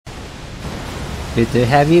Good to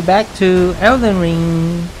have you back to Elden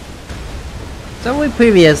Ring. So we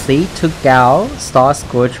previously took out Star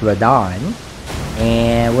Scorch Radon,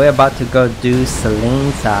 and we're about to go do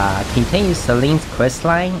Sellene's, continue Sellene's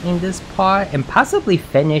questline in this part and possibly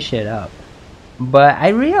finish it up. But I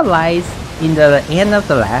realized in the end of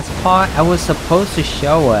the last part, I was supposed to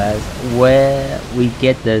show us where we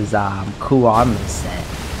get this cool armor set,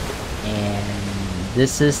 and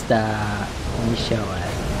this is the, let me show us,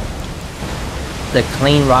 the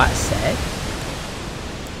clean rot set.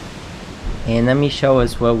 And let me show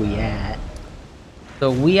us where we at.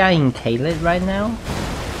 So we are in Caelid right now,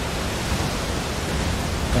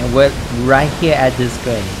 and we're right here at this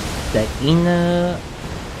grave, the inner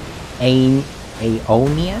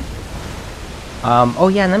Aeonia. Oh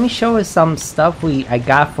yeah, let me show us some stuff I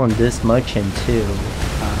got from this merchant too,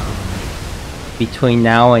 between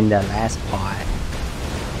now and the last part,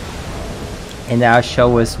 and I'll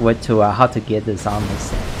show us what to how to get this armor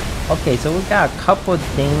set. Okay, so we got a couple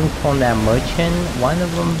things from that merchant. One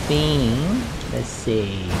of them being, let's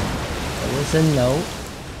see, there was a note.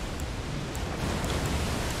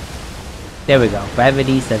 There we go,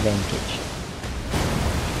 gravity's advantage.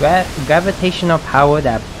 Gravitational power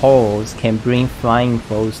that pulls can bring flying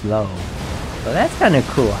foes low. So that's kind of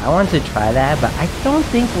cool. I want to try that, but I don't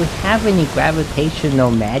think we have any gravitational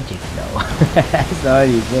magic though. That's the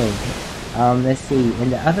only thing. Let's see,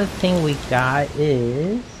 and the other thing we got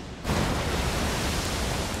is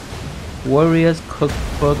Warrior's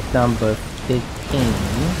Cookbook number 15,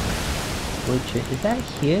 which is that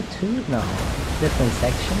here too? No, different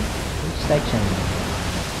section. Which section?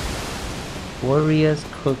 Warrior's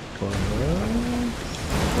Cookbook. Here?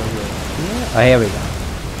 Oh, here we go.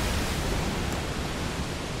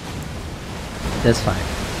 This one.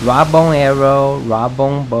 Rawbone arrow,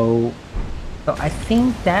 rawbone bow. So I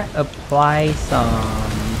think that applies some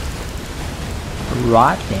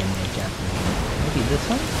rot damage, I believe. Maybe this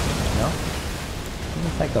one? No?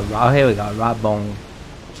 It's like a raw. Here we go. Raw bone.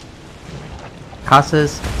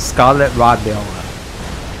 Causes Scarlet Rod buildup.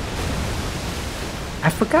 I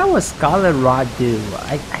forgot what Scarlet Rod do.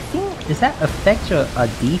 I think, does that affect your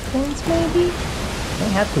defense maybe? I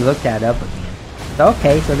have to look that up again. So,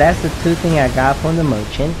 okay, so that's the two things I got from the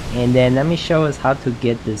merchant. And then let me show us how to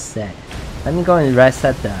get this set. Let me go and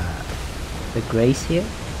reset the grace here.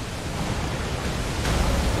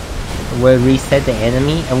 We'll reset the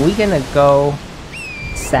enemy, and we're gonna go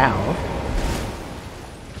south,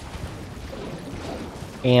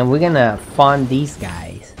 and we're gonna farm these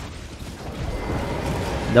guys,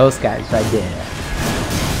 those guys right there.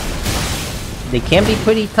 They can be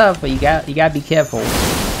pretty tough, but you gotta be careful.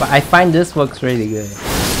 But I find this works really good,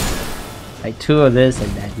 like 2 of this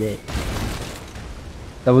and that's it.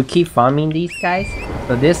 So we keep farming these guys.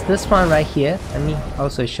 So this one right here, let me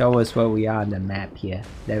also show us where we are on the map here.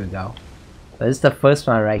 There we go. So this is the first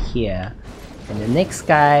one right here. And the next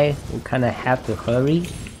guy, we kind of have to hurry,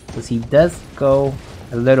 because he does go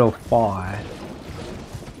a little far.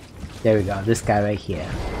 There we go, this guy right here.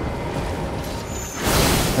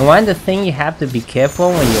 And one of the things you have to be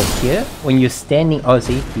careful when you're here, when you're standing. Oh,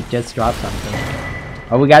 see, he just dropped something.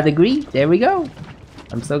 Oh, we got the greed. There we go.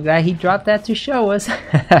 I'm so glad he dropped that to show us.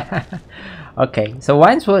 Okay, so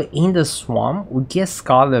once we're in the swamp, we get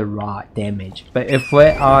Scarlet Rod damage. But if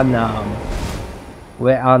we're on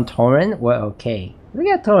Torrent, we're okay. Look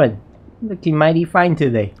at Torrent. Looking mighty fine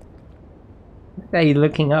today. Look at you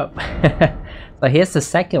looking up. So here's the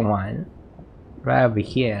second one. Right over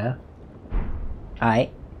here.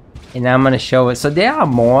 Alright. And now I'm gonna show it. So there are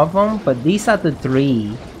more of them, but these are the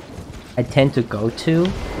 3 I tend to go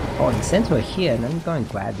to. Oh, and since we're here, let me go and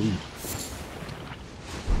grab these.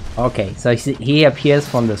 Okay, so he appears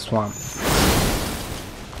from the swamp.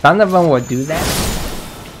 Some of them will do that.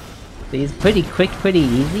 It's pretty quick, pretty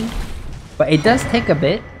easy. But it does take a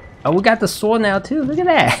bit. Oh, we got the sword now too. Look at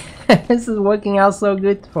that. This is working out so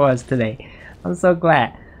good for us today. I'm so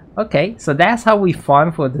glad. Okay, so that's how we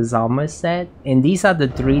farm for this armor set. And these are the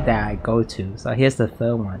 3 that I go to. So here's the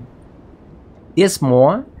 3rd one. There's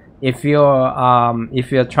more. If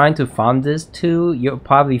you're trying to farm this too, you'll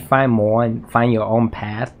probably find more and find your own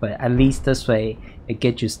path, but at least this way it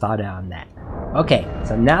gets you started on that. Okay,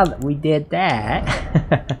 so now that we did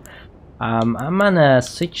that, I'm gonna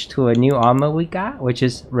switch to a new armor we got, which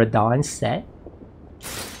is Radon's set.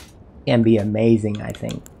 Can be amazing, I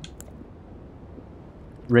think.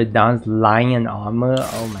 Radon's lion armor,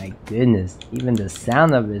 oh my goodness, even the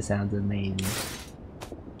sound of it sounds amazing.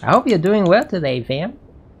 I hope you're doing well today, fam.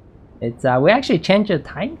 It's we actually changed the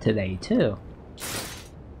time today too.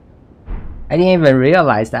 I didn't even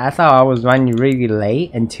realize that. I thought I was running really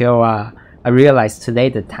late until I realized today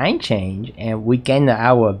the time change and we gained an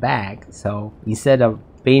hour back. So instead of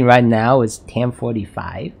being right now, it's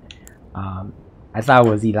 10:45. I thought it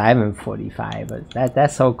was 11:45, but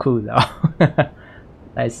that's so cool though.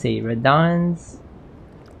 Let's see, Radon's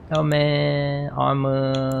helmet,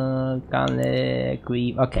 armor, gauntlet,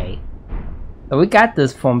 greave. Okay, so we got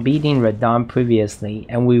this from beating Radon previously,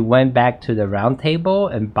 and we went back to the round table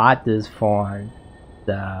and bought this from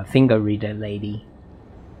the finger reader lady.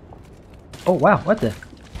 Oh wow, what the?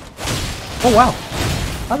 Oh wow,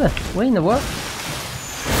 what in the world?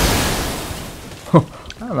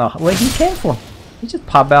 I don't know where he came from. He just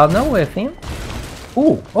popped out of nowhere, fam.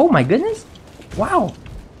 Ooh, oh my goodness. Wow.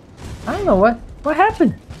 I don't know what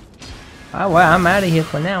happened. Oh well, I'm out of here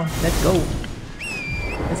for now. Let's go.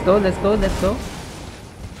 Let's go, let's go, let's go.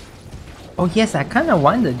 Oh yes, I kind of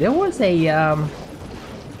wondered. There was a I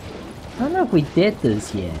don't know if we did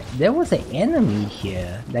this yet. There was an enemy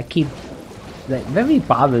here that keep like very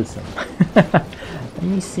bothersome. Let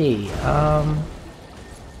me see.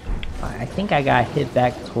 I think I got hit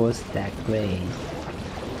back towards that glade.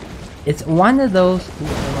 It's one of those. Ooh,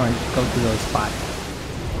 hold on, go to those spots.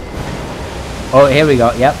 Oh, here we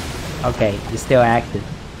go. Yep. Okay, it's still active.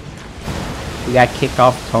 We got kicked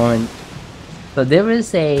off Torrent. So there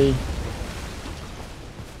is a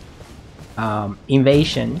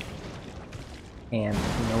invasion, and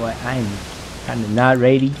you know what? I'm kind of not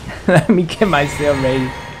ready. Let me get myself ready.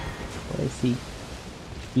 Let's see.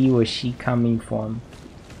 He or she coming from?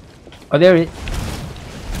 Oh, there it is.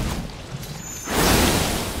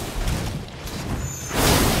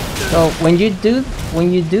 So when you do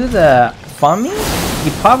the farming,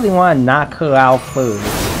 you probably want to knock her out first.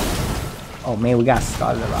 Oh man, we got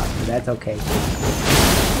Scarlet Rock, but that's okay.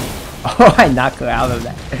 Oh, I knocked her out of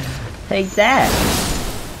that. Take that.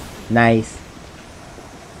 Nice.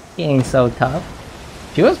 She ain't so tough.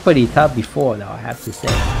 She was pretty tough before though, I have to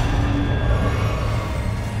say.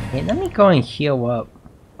 Hey, let me go and heal up.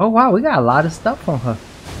 Oh wow, we got a lot of stuff from her.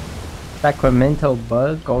 Sacramento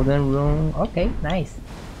Bug, Golden Rune. Okay, nice.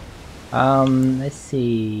 Let's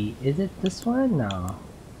see. Is it this one? No.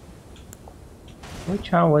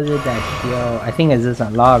 Which one was it that heal? I think it's this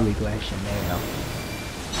one. Law of Regression. There you go.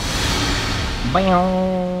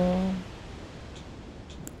 Bam.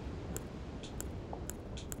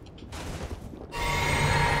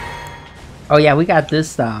 Oh yeah, we got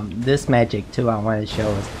this this magic too. I want to show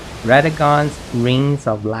us. Radagon's Rings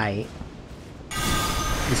of Light.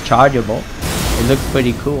 It's chargeable. It looks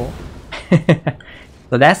pretty cool.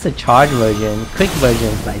 So that's the charge version. Quick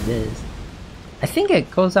versions like this. I think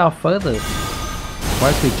it goes out further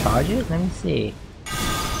once we charge it. Let me see.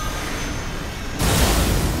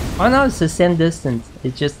 Oh no, it's the same distance.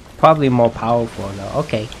 It's just probably more powerful though.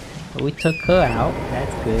 Okay, so we took her out.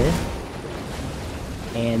 That's good.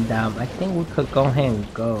 And I think we could go ahead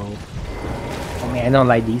and go. Oh man, I don't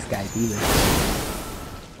like these guys either.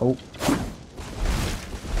 Oh.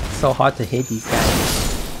 So hard to hit these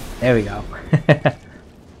guys. There we go.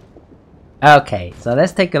 Okay, so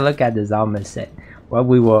let's take a look at this armor set. What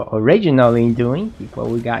we were originally doing before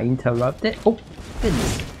we got interrupted. Oh,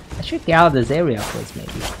 goodness. I should get out of this area first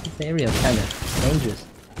maybe. This area is kind of dangerous.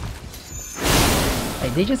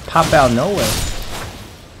 Like, they just pop out of nowhere.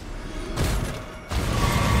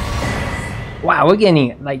 Wow, we're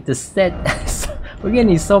getting like the set. We're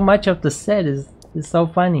getting so much of the set is so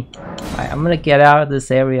funny. Alright, I'm gonna get out of this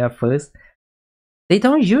area first. They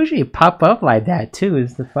don't usually pop up like that too.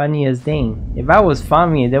 It's the funniest thing. If I was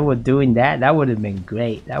farming and they were doing that, that would have been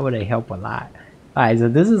great. That would have helped a lot. Alright, so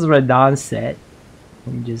this is Radon's set.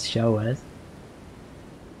 Let me just show us.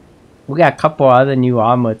 We got a couple other new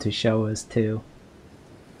armor to show us too.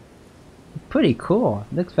 Pretty cool.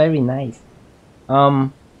 Looks very nice.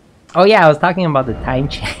 Oh yeah, I was talking about the time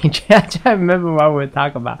change. I can't remember what we were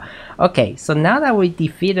talking about. Okay, so now that we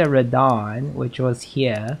defeated Radon, which was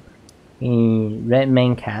here in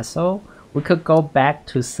Redman Castle, we could go back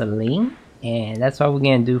to Sellen, and that's what we're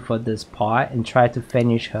gonna do for this part and try to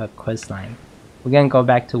finish her questline. We're gonna go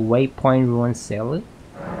back to Waypoint Ruin Sailor.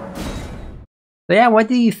 So yeah, what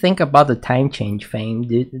do you think about the time change, Fame?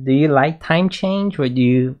 Do you like time change, or do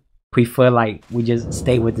you prefer like we just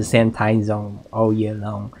stay with the same time zone all year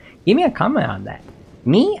long? Give me a comment on that.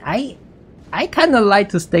 Me, I kind of like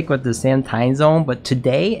to stick with the same time zone, but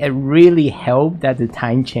today it really helped that the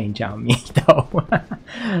time change on me though.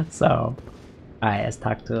 So, alright, let's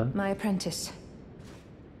talk to her. My apprentice,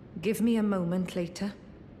 give me a moment later.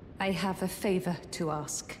 I have a favor to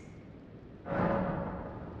ask.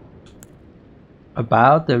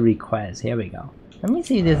 About the request, here we go. Let me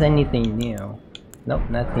see if there's anything new. Nope,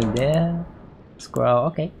 nothing there. Scroll,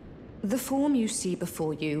 okay. The form you see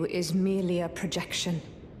before you is merely a projection.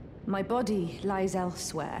 My body lies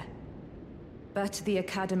elsewhere. But the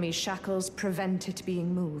Academy's shackles prevent it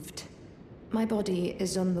being moved. My body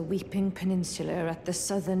is on the Weeping Peninsula at the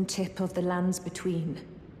southern tip of the lands between.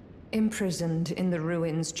 Imprisoned in the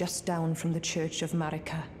ruins just down from the Church of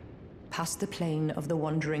Marika, past the plain of the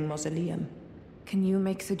Wandering Mausoleum. Can you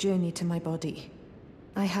make the journey to my body?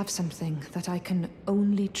 I have something that I can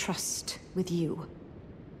only trust with you.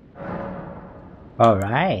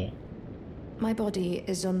 Alright. My body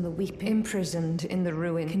is on the Weeping, imprisoned in the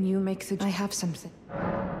ruin. Can you make the... I have something.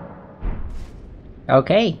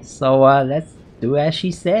 Okay, so let's do as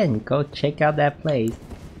she said. Go check out that place.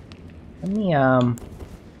 Let me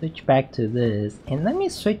switch back to this, and let me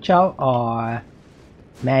switch out our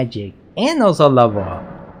magic and also level up.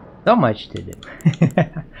 So much to do.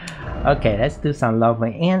 Okay, let's do some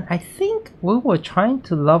leveling. And I think we were trying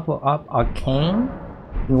to level up Arcane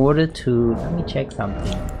in order to, let me check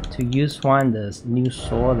something, to use one of the new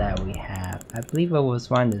sword that we have. I believe it was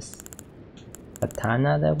one of this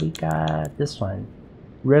katana that we got. This one,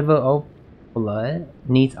 River of Blood,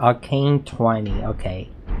 needs Arcane 20. Okay,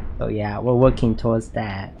 so yeah, we're working towards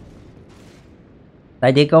that.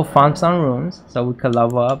 I did go farm some runes so we could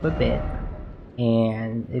level up a bit.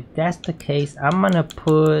 And if that's the case, I'm gonna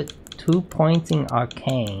put 2 points in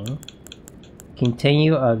Arcane,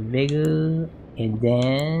 continue a Vigor, and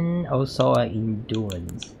then also an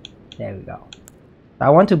Endurance. There we go. I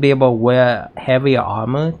want to be able to wear heavier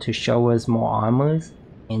armor to show us more armors,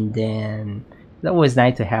 and then it's always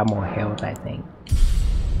nice to have more health, I think.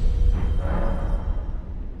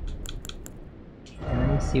 And let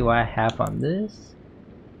me see what I have on this.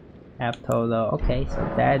 Half total. Okay, so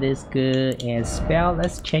that is good. And spell,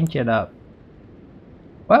 let's change it up.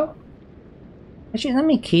 Well, actually, let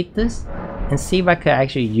me keep this and see if I could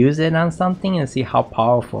actually use it on something and see how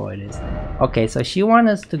powerful it is. Okay, so she wants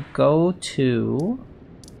us to go to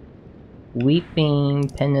Weeping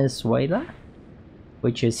Peninsula,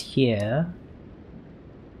 which is here.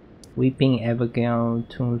 Weeping Evergale,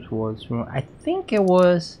 Tombs, Wars, Ruin. I think it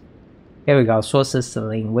was. Here we go. Sorceress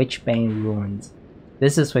Sellen, Witchbane Ruins.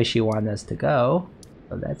 This is where she wants us to go.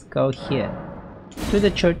 So let's go here to the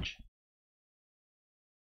church.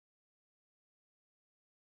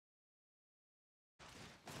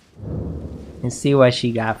 And see what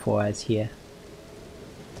she got for us here.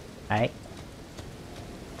 Alright.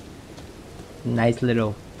 Nice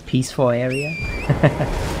little peaceful area.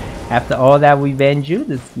 After all that we've been through,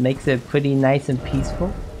 this makes it pretty nice and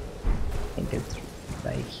peaceful. I think it's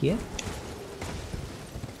right here.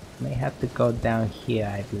 May have to go down here,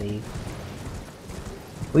 I believe.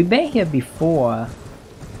 We've been here before.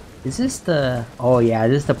 Is this the... Oh yeah,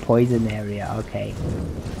 this is the poison area. Okay.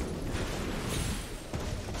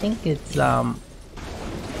 I think it's there's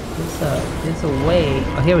a way.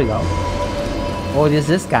 Oh, here we go. Oh, there's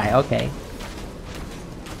this guy. Okay.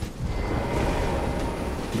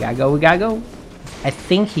 We gotta go. We gotta go. I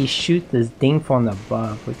think he shoots this thing from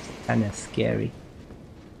above, which is kind of scary.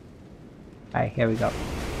 All right, here we go.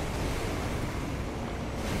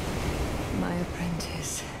 My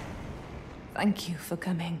apprentice, thank you for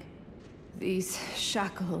coming. These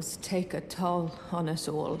shackles take a toll on us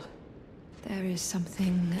all. There is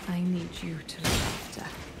something I need you to look after.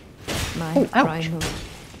 My primal.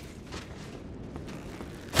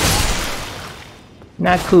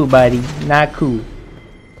 Not cool, buddy. Not cool.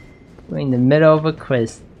 We're in the middle of a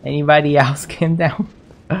quest. Anybody else came down?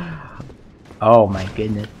 Oh my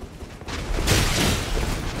goodness.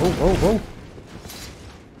 Oh, oh, oh.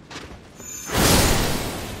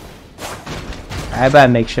 I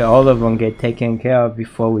better make sure all of them get taken care of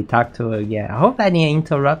before we talk to her again. I hope I didn't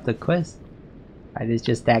interrupt the quest. It's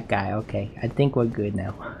just that guy. Okay, I think we're good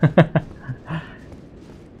now.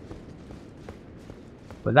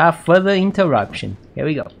 Without further interruption, here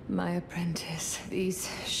we go. My apprentice, these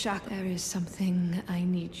shackles. There is something I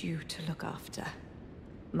need you to look after.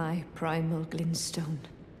 My primal glintstone.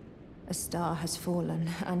 A star has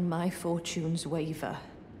fallen, and my fortunes waver.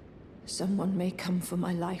 Someone may come for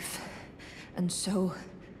my life. And so,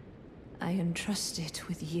 I entrust it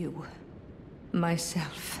with you.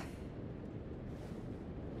 Myself.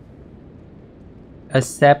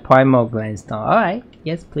 Accept primal glintstone. Alright,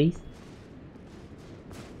 yes please.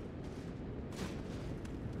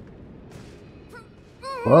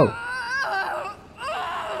 Whoa.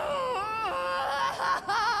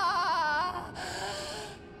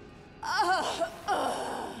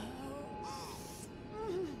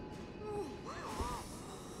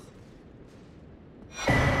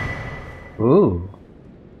 Ooh.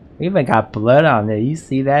 We even got blood on there. You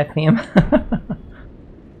see that, fam?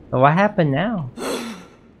 So what happened now?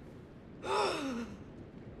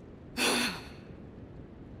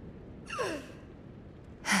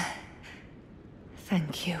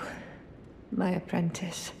 Thank you, my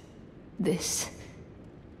apprentice. This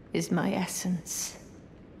is my essence.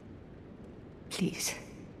 Please,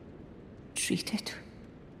 treat it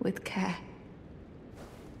with care.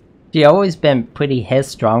 She's always been pretty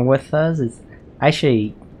headstrong with us. It's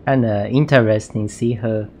actually kinda interesting to see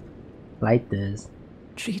her like this.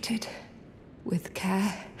 Treat it with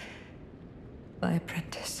care, my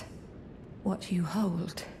apprentice. What you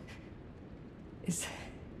hold is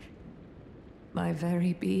my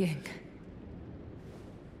very being.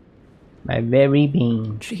 My very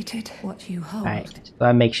being. Treat it what you hold. Alright, so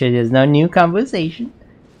I make sure there's no new conversation.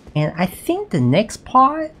 And I think the next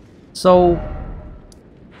part, so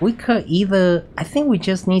we could either, I think we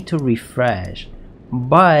just need to refresh.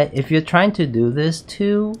 But if you're trying to do this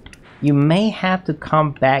too, you may have to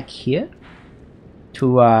come back here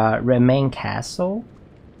to Remain Castle.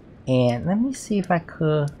 And let me see if I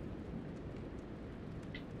could.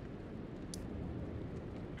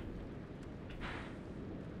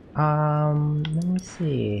 Let me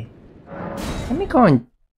see. Let me go and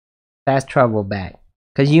fast travel back.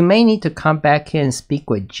 Because you may need to come back here and speak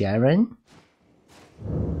with Jerren.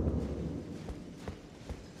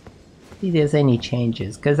 See if there's any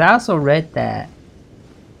changes. Because I also read that.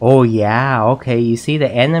 Oh yeah, okay, you see the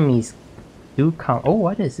enemies do come. Oh,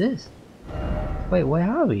 what is this? Wait, where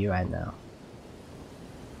are we right now?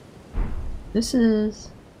 This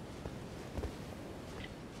is...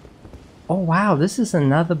 Oh wow, this is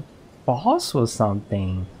another boss or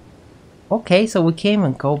something. Okay, so we can't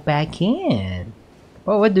even go back in.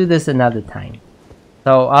 Well, we'll do this another time.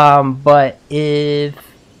 So, but if...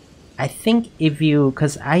 I think if you...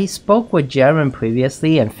 Because I spoke with Jerren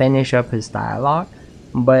previously and finished up his dialogue.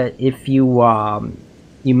 But if you,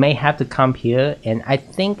 you may have to come here. And I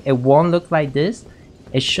think it won't look like this.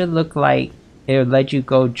 It should look like it'll let you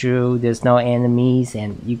go through. There's no enemies.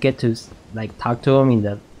 And you get to, like, talk to them in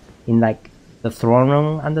the... like the throne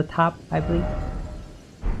room on the top, I believe.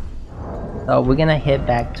 So we're gonna head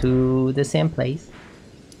back to the same place.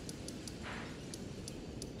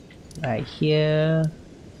 Right here.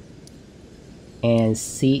 And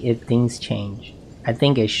see if things change. I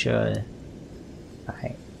think it should.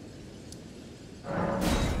 Alright.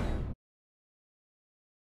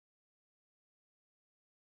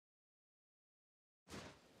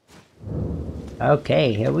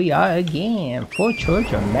 Okay, here we are again. For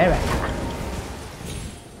Church America.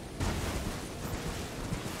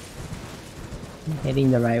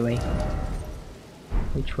 Heading the right way.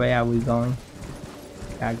 Which way are we going?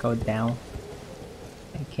 Gotta go down.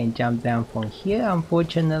 I can't jump down from here,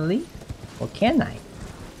 unfortunately. Or can I?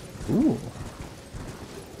 Ooh.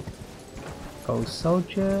 Go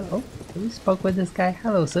soldier. Oh, we spoke with this guy.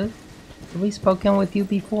 Hello, sir. Have we spoken with you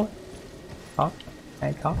before? Talk. Can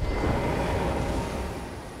I talk?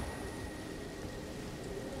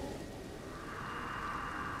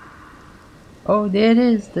 Oh, there it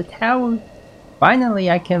is, the tower. Finally,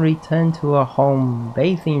 I can return to a home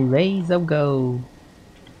bathed in rays of gold.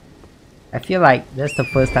 I feel like that's the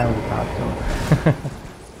first time we talked to him.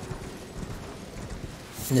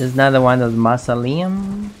 There's another one of those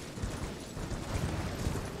mausoleum,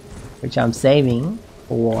 which I'm saving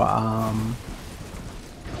for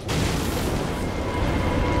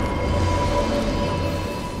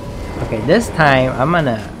Okay, this time I'm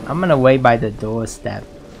gonna wait by the doorstep,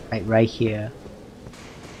 like right here.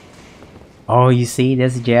 Oh, you see,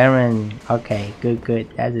 there's Jerren. Okay, good.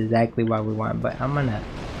 That's exactly what we want. But I'm gonna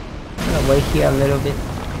wait here a little bit.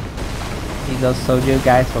 See, those soldier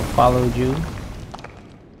guys will follow you,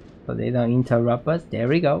 so they don't interrupt us. There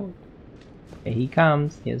we go. Here he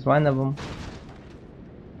comes. Here's one of them.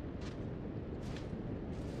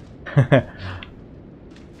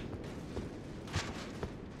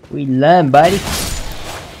 We learn, buddy.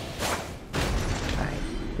 Alright,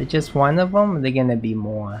 there's just one of them, or they're gonna be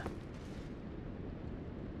more?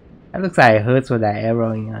 That looks like it hurts with that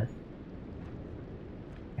arrowing us.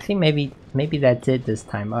 I think maybe that's it this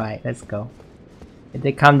time. Alright, let's go. If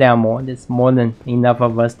they come down more, there's more than enough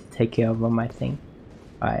of us to take care of them, I think.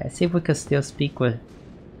 Alright, let's see if we can still speak with...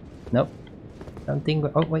 Nope. Don't think...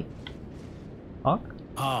 Oh, wait. Hawk?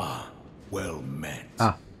 Ah, well met.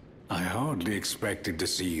 Ah. I hardly expected to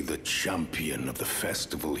see the champion of the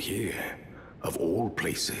festival here, of all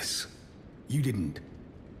places. You didn't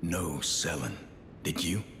know Sellen, did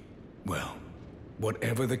you? Well,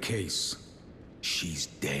 whatever the case, she's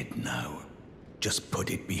dead now. Just put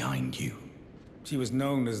it behind you. She was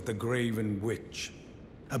known as the Graven Witch.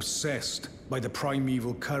 Obsessed by the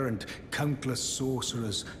primeval current, countless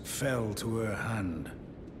sorcerers fell to her hand.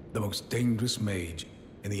 The most dangerous mage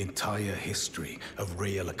in the entire history of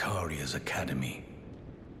Rhea Lacaria's academy.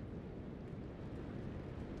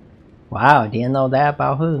 Wow, didn't know that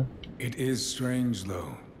about her. It is strange,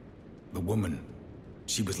 though. The woman,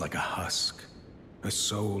 she was like a husk. Her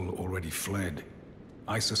soul already fled.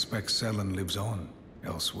 I suspect Sellen lives on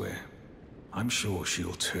elsewhere. I'm sure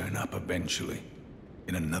she'll turn up eventually,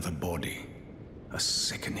 in another body. A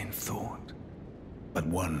sickening thought, but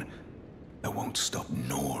one that won't stop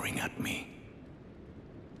gnawing at me.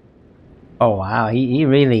 Oh wow, he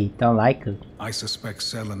really don't like her. I suspect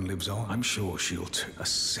Sellen lives on. I'm sure she'll a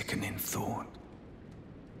sickening thought.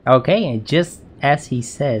 Okay, and just as he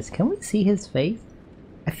says, can we see his face?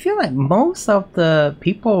 I feel like most of the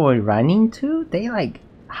people we're running to, they like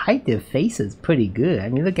hide their faces pretty good. I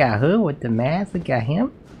mean, look at her with the mask, look at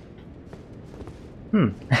him.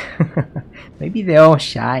 Maybe they're all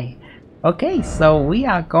shy. Okay, so we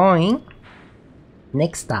are going.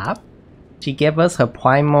 Next stop, she gave us her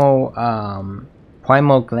primal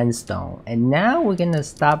glintstone, and now we're gonna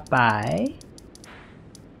stop by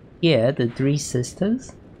here, the Three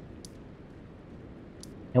Sisters,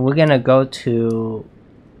 and we're gonna go to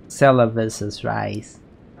Cellar versus Rise.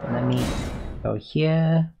 Let me go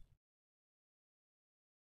here.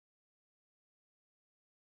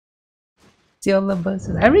 Cellar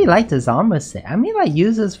versus. I really like this armor set. I mean, I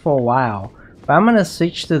use this for a while. But I'm gonna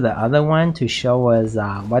switch to the other one to show us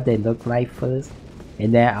what they look like first,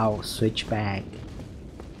 and then I'll switch back.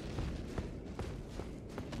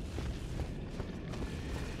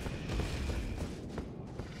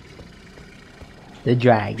 The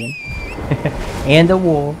dragon and the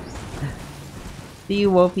wolves. See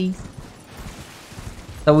you, wolfies.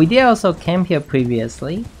 So we did also camp here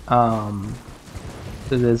previously, to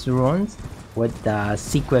these ruins with the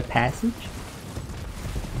secret passage,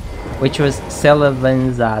 which was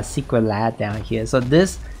Sullivan's secret lab down here. So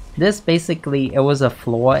this basically, it was a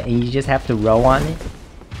floor and you just have to roll on it,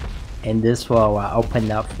 and this will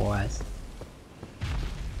open up for us.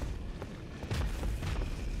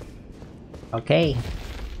 Okay,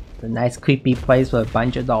 it's a nice creepy place with a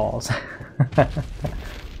bunch of dolls.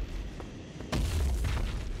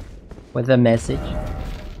 With a message: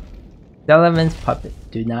 Sullivan's puppet,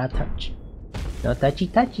 do not touch. No touchy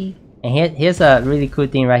touchy. And here's a really cool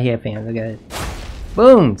thing right here, fam. Look at it.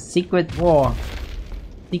 Boom! Secret wall.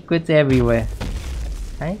 Secrets everywhere.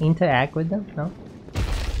 Can I interact with them? No?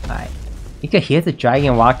 Alright. You can hear the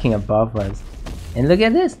dragon walking above us. And look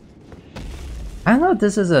at this! I don't know if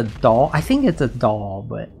this is a doll. I think it's a doll,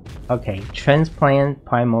 but... Okay. Transplant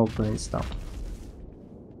primal glintstone.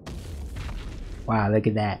 Wow, look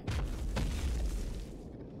at that.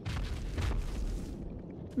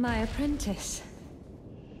 My apprentice.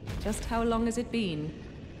 Just how long has it been?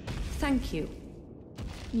 Thank you.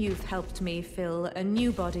 You've helped me fill a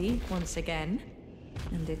new body once again,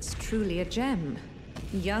 and it's truly a gem.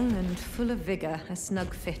 Young and full of vigor, a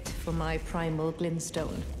snug fit for my primal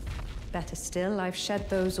glintstone. Better still, I've shed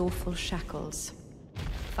those awful shackles.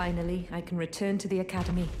 Finally, I can return to the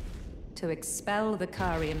academy to expel the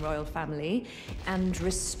Karian royal family and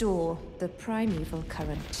restore the primeval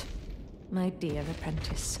current. My dear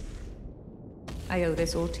apprentice. I owe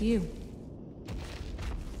this all to you.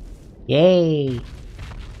 Yay!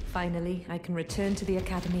 Finally, I can return to the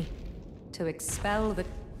academy to expel the...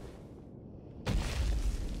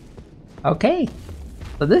 Okay,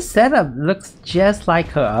 so this setup looks just like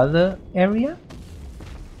her other area.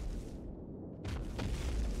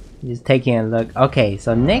 Just taking a look. Okay,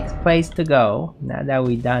 so next place to go, now that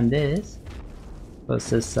we've done this,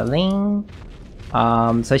 Sorceress Sellen.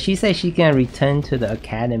 So she said she can return to the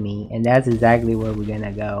academy, and that's exactly where we're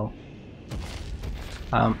gonna go.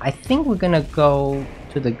 I think we're gonna go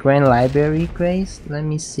to the Grand Library, Grace. Let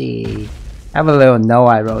me see. I have a little note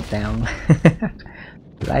I wrote down.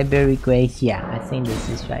 Library, Grace. Yeah, I think this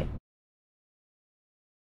is right.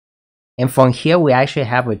 And from here, we actually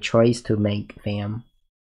have a choice to make, fam.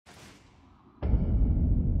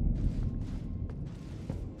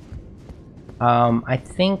 I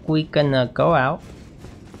think we're gonna go out.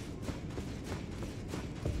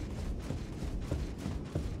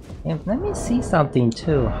 And let me see something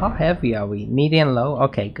too. How heavy are we? Medium, low?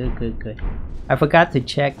 Okay, good. I forgot to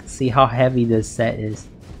check, see how heavy this set is.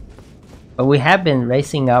 But we have been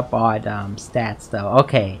racing up our stats though.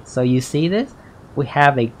 Okay, so you see this? We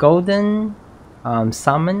have a golden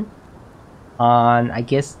summon on, I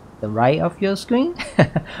guess, the right of your screen.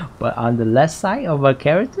 But on the left side of our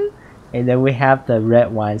character. And then we have the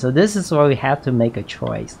red one. So this is where we have to make a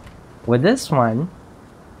choice. With this one,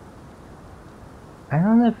 I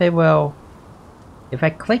don't know if it will... If I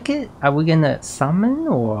click it, are we gonna summon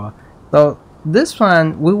or... So this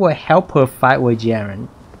one, we will help her fight with Jerren.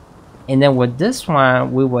 And then with this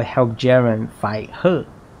one, we will help Jerren fight her.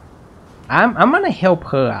 I'm gonna help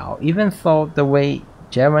her out, even though the way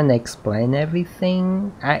Jerren explained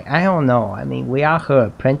everything, I don't know. I mean, we are her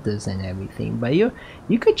apprentice and everything, but you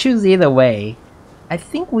could choose either way. I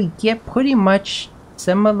think we get pretty much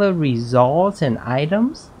similar results and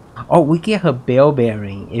items. Oh, we get her bell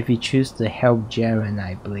bearing if you choose to help Jerren,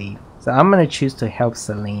 I believe. So I'm gonna choose to help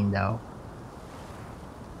Sellen though.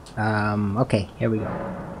 Okay, here we go.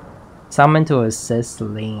 Summon to assist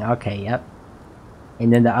Sellen. Okay, yep.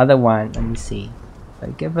 And then the other one, let me see.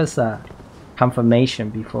 Give us a confirmation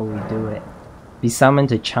before we do it. Be summoned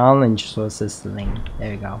to challenge Sorceress Sellen.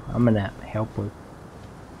 There you go. I'm gonna help with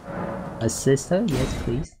assist her. Yes,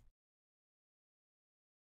 please.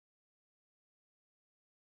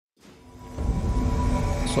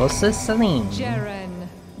 Sorceress Sellen. Jerren,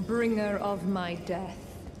 bringer of my death.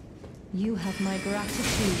 You have my gratitude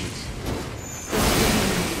for freeing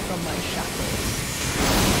me from my shackles.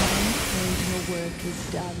 Your work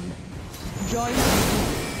is done. Join me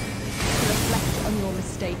to reflect on your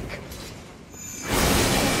mistake.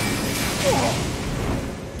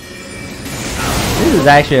 This is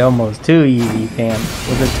actually almost too easy, fam.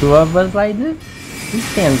 With the two of us like this, we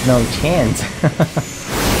stand no chance.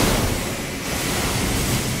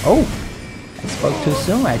 Oh, I spoke too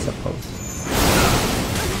soon, I suppose.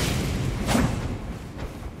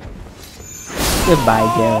 Goodbye,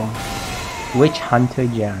 Jerren. Witch Hunter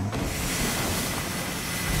Jerren.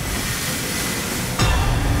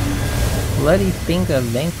 Bloody Finger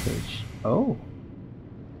Vanquish. Oh.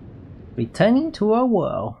 Returning to our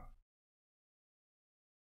world.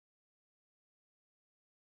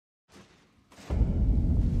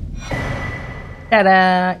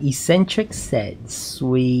 Ta-da! Eccentric set.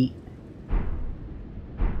 Sweet.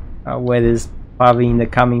 I'll wear this probably in the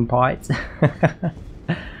coming parts.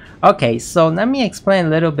 Okay, so let me explain a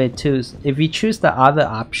little bit too. If you choose the other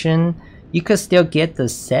option, you could still get the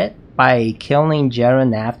set by killing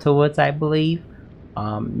Jerren afterwards, I believe.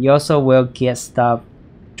 You also will get stuff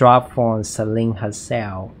dropped from Sellen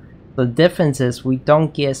herself. The difference is we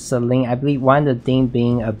don't get Sellen, I believe one of the things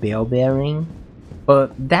being a bell bearing,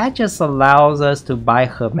 but that just allows us to buy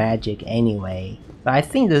her magic anyway. So I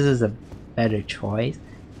think this is a better choice.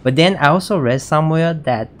 But then I also read somewhere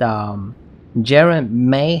that Jerren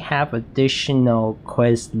may have additional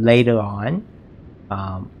quests later on.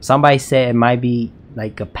 Somebody said it might be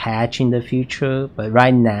like a patch in the future, but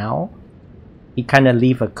right now he kind of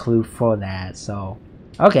leave a clue for that, so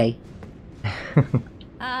okay.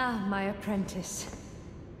 Ah, my apprentice.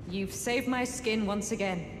 You've saved my skin once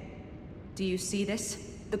again. Do you see this?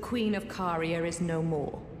 The Queen of Caria is no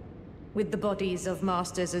more. With the bodies of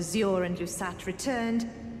Masters Azure and Lusat returned,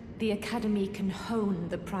 the Academy can hone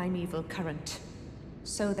the primeval current,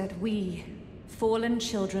 so that we, fallen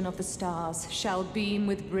children of the stars, shall beam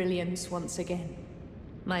with brilliance once again.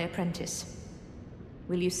 My apprentice,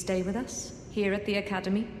 will you stay with us, here at the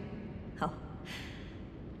Academy? Oh,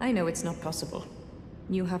 I know it's not possible.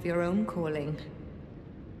 You have your own calling,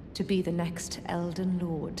 to be the next Elden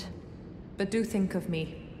Lord. But do think of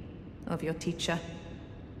me, of your teacher.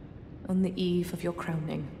 On the eve of your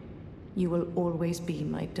crowning, you will always be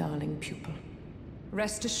my darling pupil.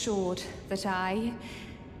 Rest assured that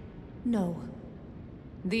no,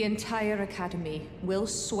 the entire Academy will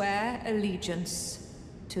swear allegiance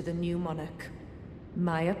to the new monarch,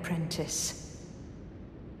 my apprentice.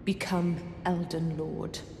 Become Elden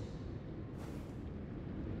Lord.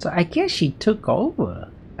 So I guess she took over,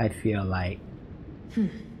 I feel like.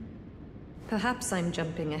 Perhaps I'm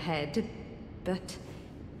jumping ahead, but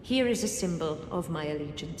here is a symbol of my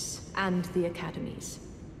allegiance and the Academy's.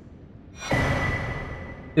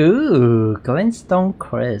 Ooh, glintstone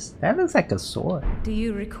crest. That looks like a sword. Do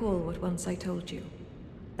you recall what once I told you?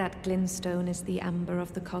 That glintstone is the amber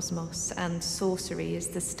of the cosmos, and sorcery is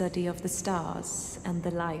the study of the stars and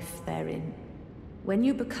the life therein. When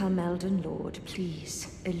you become Elden Lord, please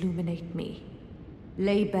illuminate me.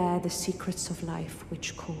 Lay bare the secrets of life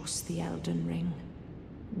which course the Elden Ring.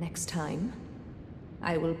 Next time,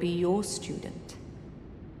 I will be your student.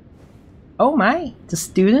 Oh my, the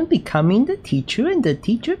student becoming the teacher and the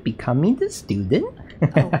teacher becoming the student?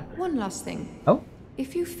 Oh, one last thing. Oh?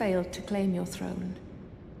 If you fail to claim your throne,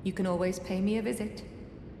 you can always pay me a visit.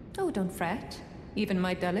 Oh, don't fret. Even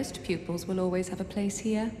my dullest pupils will always have a place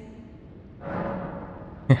here.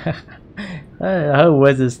 Her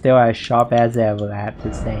words is still as sharp as ever, I have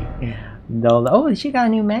to say. Though, oh, she got a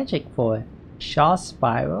new magic for it. Shot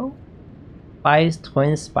Spiral? Fires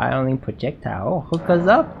twin spiraling projectile. Oh, hook us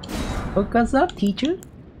up! Hook us up, teacher!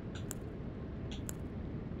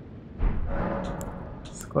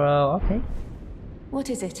 Scroll, okay. What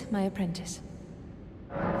is it, my apprentice?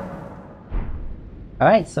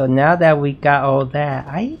 Alright, so now that we got all that,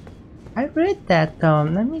 I read that,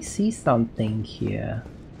 let me see something here.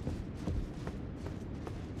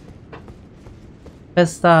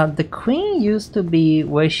 Because the queen used to be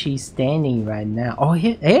where she's standing right now. Oh,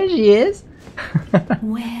 here she is!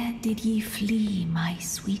 Where did ye flee, my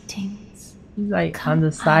sweetings? She's like Come on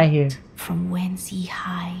the side out here. from whence ye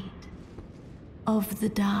hide. Of the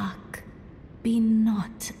dark, be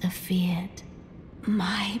not afeared.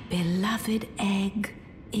 My beloved egg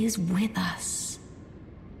is with us.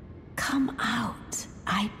 Come out,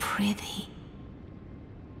 I prithee.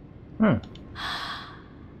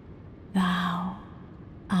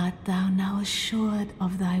 Art thou now assured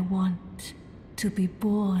of thy want to be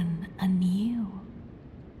born anew?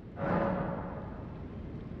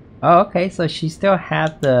 Oh, okay, so she still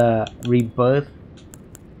had the rebirth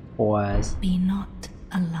for us. Be not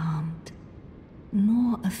alarmed,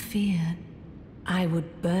 nor afeared. I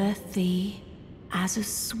would birth thee as a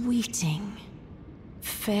sweeting,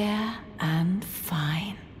 fair and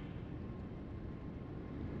fine.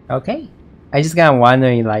 Okay. I just got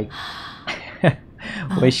wondering, like,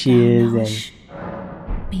 where she is and...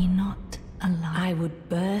 Be not alarmed. I would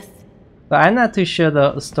birth. So I'm not too sure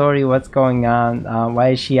the story, what's going on. Why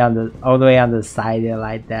is she on the all the way on the side there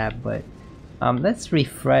like that? But let's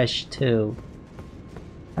refresh too.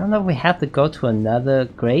 I don't know if we have to go to another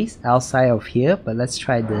grace outside of here, but let's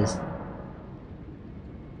try this.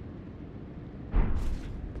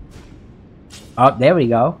 Oh, there we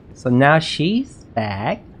go. So now she's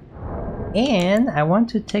back. And I want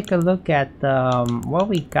to take a look at what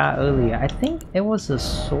we got earlier. I think it was a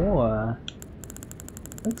sword.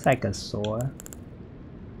 Looks like a sword.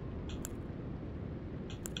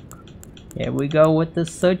 Here we go with the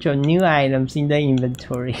search of new items in the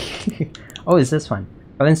inventory. Oh, it's this one.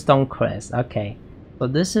 Glintstone Crest. Okay. So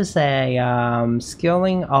this is a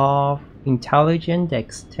skilling of intelligence,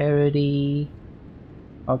 dexterity.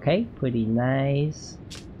 Okay, pretty nice.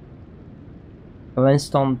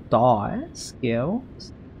 Glintstone Dart skill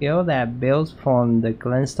that builds from the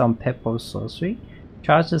Glintstone Pebble sorcery.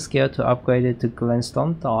 Charge the skill to upgrade it to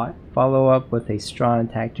Glintstone Dart. Follow up with a strong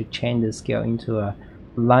attack to change the skill into a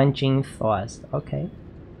lunging thrust. Okay.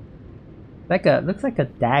 Looks like a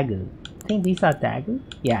dagger. I think these are daggers?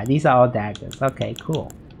 Yeah, these are all daggers. Okay,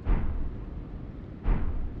 cool.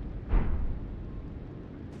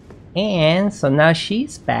 And so now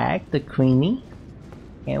she's back, the queenie.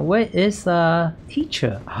 And what is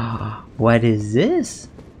teacher? What is this?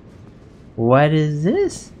 What is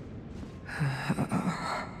this?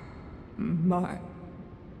 My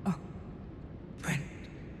friend,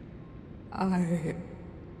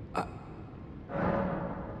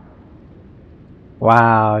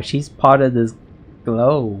 Wow, she's part of this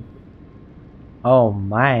globe. Oh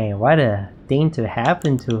my, what a thing to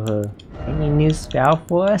happen to her. Any new spell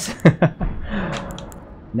for us?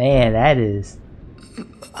 Man, that is...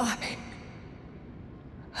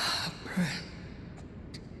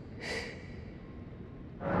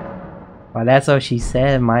 Well, that's what she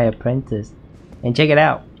said, my apprentice. And check it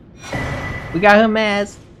out. We got her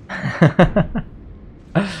mask!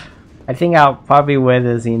 I think I'll probably wear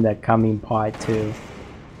this in the coming part too.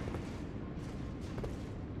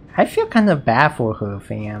 I feel kind of bad for her,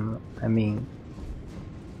 fam. I mean...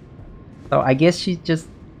 So I guess she's just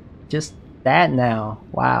that now.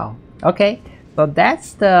 Wow. Okay. So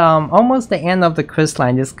that's the almost the end of the quest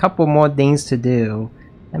line. Just a couple more things to do.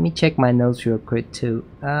 Let me check my notes real quick too.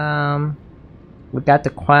 We got the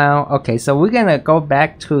crown. Okay, so we're gonna go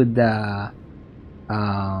back to the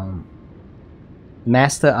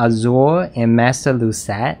Master Azure and Master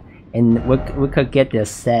Lucette, and we could get the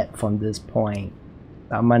set from this point.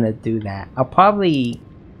 So I'm gonna do that. I'll probably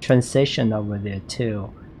transition over there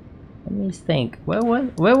too. Let me think. Where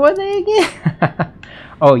were they again?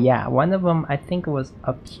 Oh yeah, one of them I think was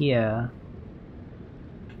up here.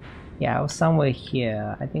 Yeah, it was somewhere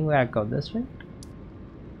here. I think we gotta go this way.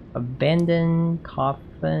 Abandoned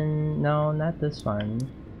coffin. No, not this one.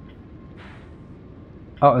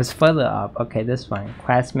 Oh, it's further up. Okay, this one.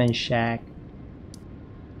 Craftsman shack.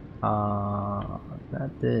 Not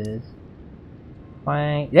this.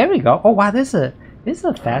 Fine. There we go. Oh wow, this is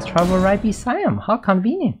a fast travel right beside him. How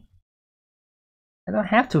convenient. I don't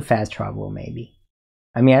have to fast travel, maybe.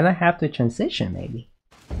 I mean, I don't have to transition, maybe.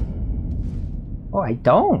 Oh, I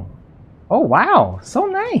don't. Oh wow, so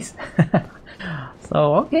nice.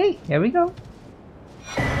 So okay, here we go.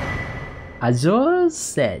 Azure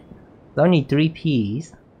set. It's only 3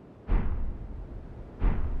 Ps.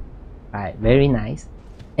 Alright, very nice.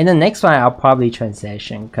 In the next one, I'll probably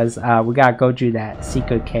transition because we gotta go through that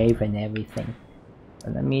secret cave and everything.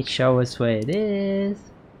 So let me show us where it is.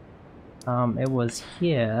 It was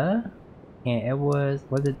here, and it was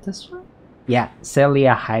it this one? Yeah,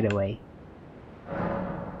 Celia Hideaway.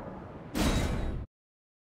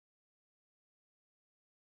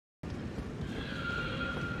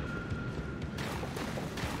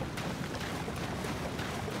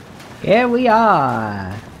 Here we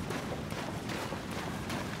are!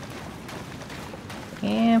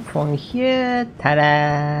 And from here,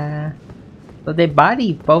 ta-da! So their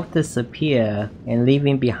body both disappear and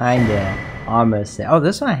leaving behind their armor set. Oh,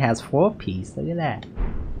 this one has 4-piece, look at that.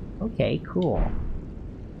 Okay, cool.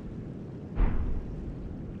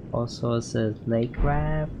 Also it says leg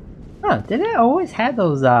wrap. Huh, did it always have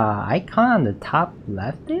those icon on the top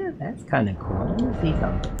left there? That's kinda cool. Let me see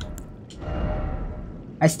something.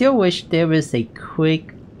 I still wish there was a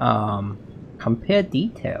quick compare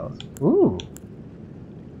details. Ooh.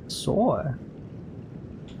 Sword.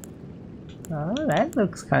 Oh, that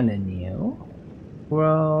looks kinda new.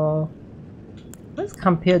 Well, let's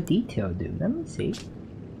compare detail do. Let me see.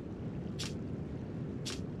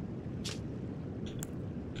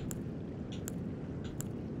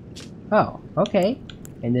 Oh, okay.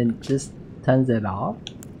 And then this turns it off.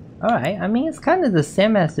 Alright, I mean it's kind of the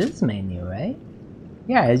same as this menu, right?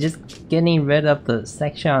 Yeah, it's just getting rid of the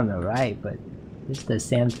section on the right, but it's the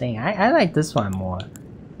same thing. I like this one more,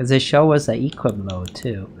 because it shows us an equip load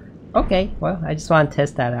too. Okay, well, I just want to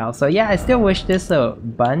test that out. So yeah, I still wish there's a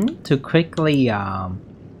button to quickly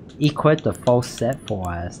equip the full set for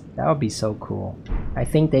us. That would be so cool. I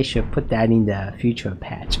think they should put that in the future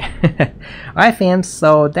patch. Alright fam,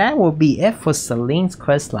 so that will be it for Sellene's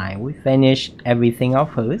questline. We finished everything of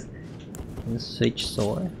hers. Let's switch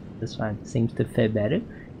sword. This one seems to fit better.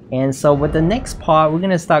 And so with the next part, we're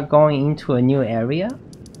gonna start going into a new area.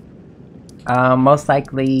 Most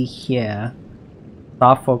likely here.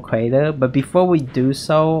 Thoughtful crater, but before we do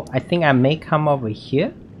so, I think I may come over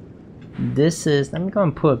here. This is, I'm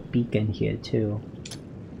gonna put a beacon here too.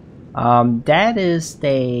 That is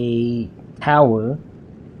the tower,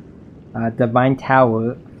 divine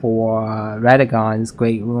tower for Radagon's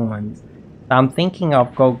Great Ruins. So I'm thinking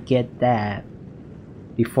of go get that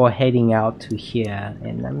before heading out to here.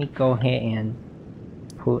 And let me go ahead and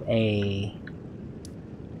put a...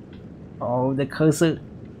 Oh, the cursor.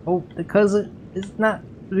 Oh, the cursor is not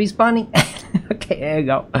respawning. Okay, there you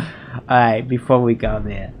go. Alright, before we go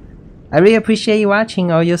there, I really appreciate you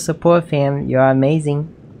watching, all your support fam. You're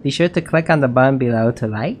amazing. Be sure to click on the button below to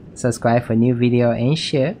like, subscribe for new video, and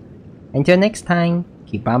share. Until next time,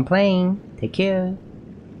 keep on playing. Take care.